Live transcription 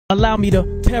Allow me to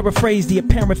paraphrase the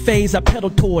apparent phase I pedal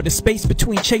toward, the space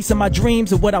between chasing my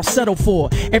dreams and what I'll settle for.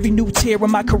 Every new tier in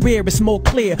my career is more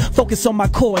clear. Focus on my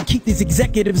core and keep these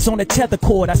executives on a tether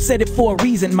cord. I said it for a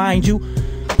reason, mind you.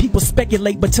 People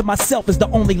speculate, but to myself is the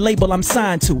only label I'm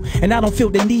signed to. And I don't feel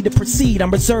the need to proceed,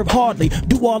 I'm reserved hardly.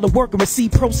 Do all the work and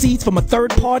receive proceeds from a third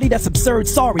party? That's absurd,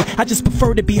 sorry. I just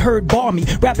prefer to be heard bar me.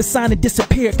 Rapper sign and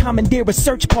disappear, commandeer a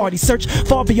search party. Search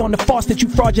far beyond the farce that you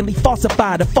fraudulently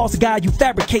falsify. The false guide you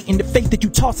fabricate and the faith that you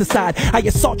toss aside. I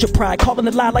assault your pride, calling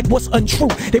a lie like what's untrue.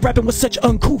 They rapping with such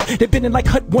uncouth, they've been in like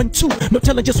Hut 1-2. No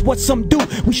telling just what some do.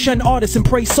 We shun artists and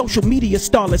praise social media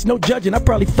starlets. No judging, I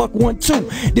probably fuck one too.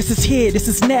 This is here, this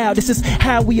is now, this is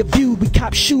how we are viewed. We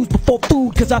cop shoes before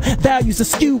food, cause our values are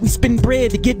skewed. We spin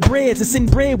bread to get breads, it's in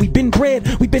bread. We've been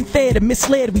bred, we've been fed and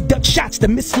misled. We duck shots to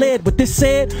misled. With this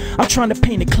said, I'm trying to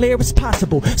paint it clear as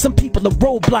possible. Some people are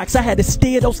roadblocks, I had to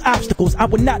steer those obstacles. I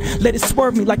would not let it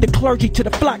swerve me like the clergy to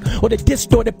the flock, or the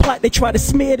distorted plot they try to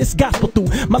smear this gospel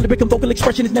through. My lyric and vocal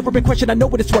expression has never been questioned, I know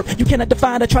what it's worth. You cannot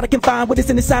define, I try to confine what is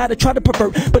inside, I try to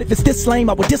pervert. But if it's this lame,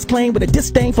 I will disclaim with a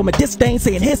disdain from a disdain,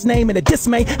 saying his name in a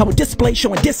dismay. I will display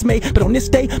showing dismay. But on this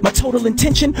day, my total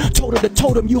intention, total the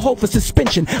totem you hold for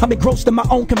suspension. I'm engrossed in my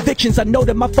own convictions. I know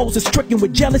that my foes are stricken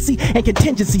with jealousy and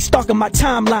contingency, stalking my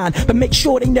timeline, but make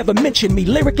sure they never mention me.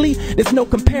 Lyrically, there's no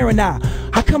comparing now.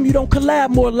 How come you don't collab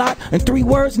more a lot? In 3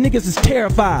 words, niggas is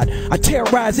terrified. I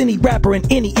terrorize any rapper in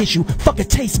any issue. Fuck a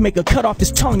tastemaker, cut off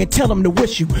his tongue and tell him to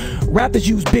wish you. Rappers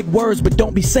use big words but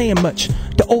don't be saying much,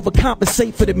 to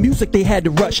overcompensate for the music they had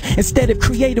to rush. Instead of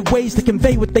creative ways to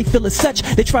convey what they feel as such,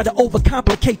 they try to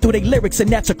overcomplicate through their lyrics, and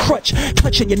that's a crutch.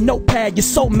 Clutching your notepad, you're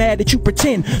so mad that you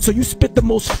pretend, so you spit the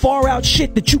most far out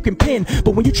shit that you can pen.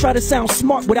 But when you try to sound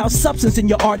smart without substance in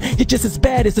your art, you're just as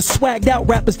bad as the swagged out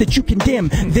rappers that you condemn.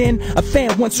 Then a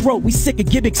fan once wrote, we sick of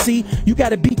gimmicks, see, you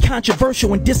gotta be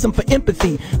controversial and diss them for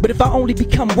empathy. But if I only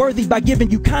become worthy by giving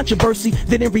you controversy,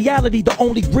 then in reality the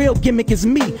only real gimmick is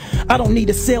me. I don't need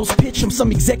a sales pitch from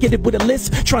some executive with a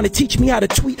list trying to teach me how to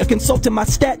tweet or consulting my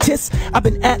statist. I've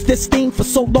been at this thing for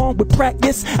so long with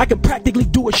practice, I can practically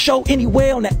do a show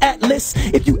anywhere on the atlas.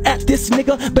 If you at this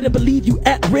nigga, better believe you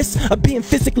at risk of being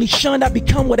physically shunned. I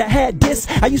become what I had this.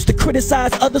 I used to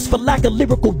criticize others for lack of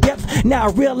lyrical depth. Now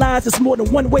I realize it's more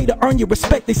than one way to earn your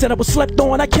respect. They said I was slept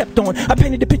on, I kept on. I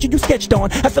painted the picture you sketched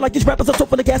on. I feel like these rappers are so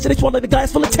full of gas that they swallow the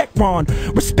glass full of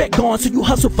Tecron. Respect gone, so you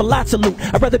hustle for lots of loot.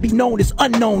 I'd rather be known as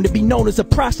unknown than be known as a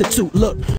prostitute. Look.